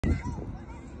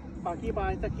Aquí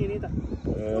para esta esquinita.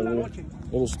 Por la noche.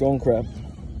 Little stone crab.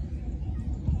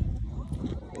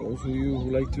 Those of you who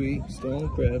like to eat stone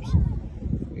crabs,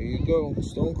 here you go,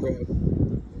 stone crab.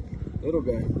 Little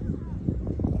guy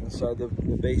inside the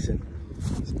basin.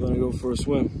 He's gonna go for a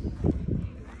swim.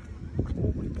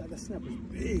 Oh my God, that snapper's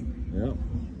big. Yep.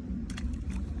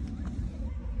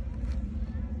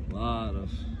 Lot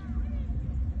of.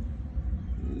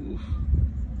 Oof.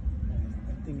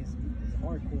 That thing is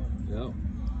hardcore. Yep.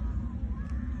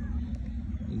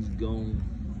 He's gone.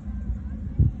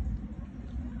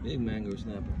 Big mango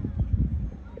snapper.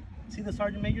 See the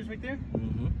sergeant majors right there?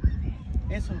 Mm-hmm.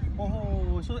 Eso,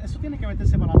 ojo, eso tiene que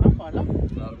meterse para la trampa, ¿verdad?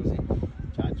 Claro que sí.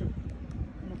 Chacho.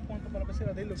 Unos cuantos para la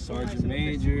pecera de los Sergeant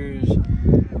majors,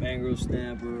 mango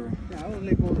snapper. Yeah, I don't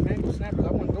let go of the mango snappers.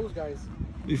 I want those guys.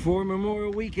 Before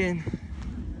Memorial Weekend,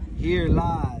 here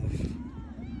live.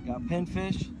 Got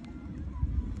pinfish.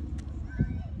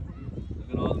 Look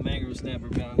at all the mango snapper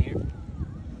down here.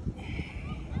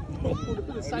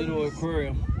 Our little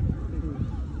aquarium.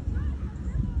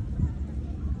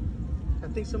 I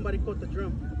think somebody caught the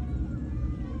drum.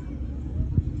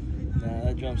 Nah,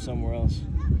 that drum's somewhere else.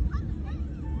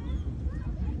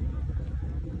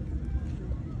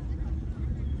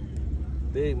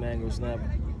 Big mango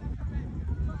snapper.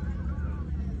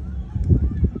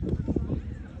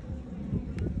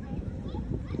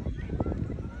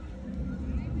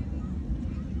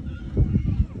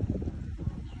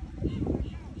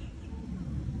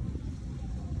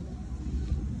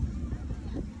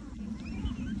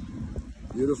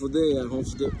 Beautiful day at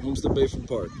Homestead Bayfront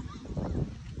Park.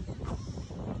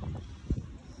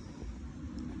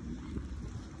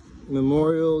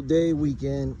 Memorial Day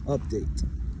weekend update.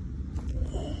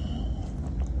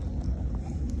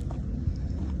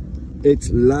 It's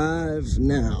live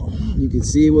now. You can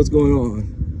see what's going on.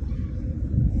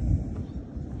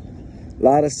 A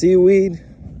lot of seaweed.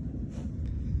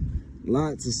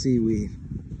 Lots of seaweed.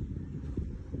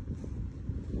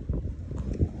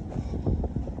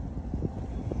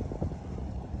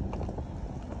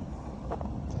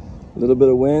 A little bit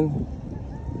of wind.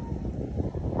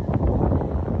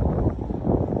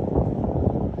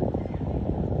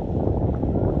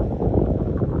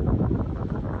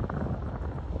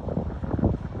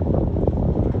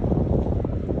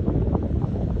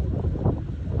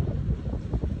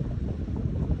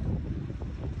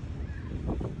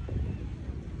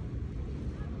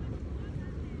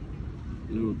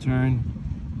 Little turn,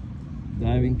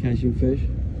 diving, catching fish.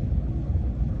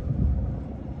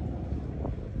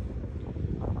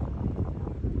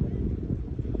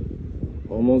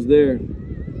 Almost there.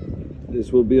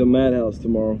 This will be a madhouse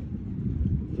tomorrow,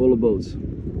 full of boats.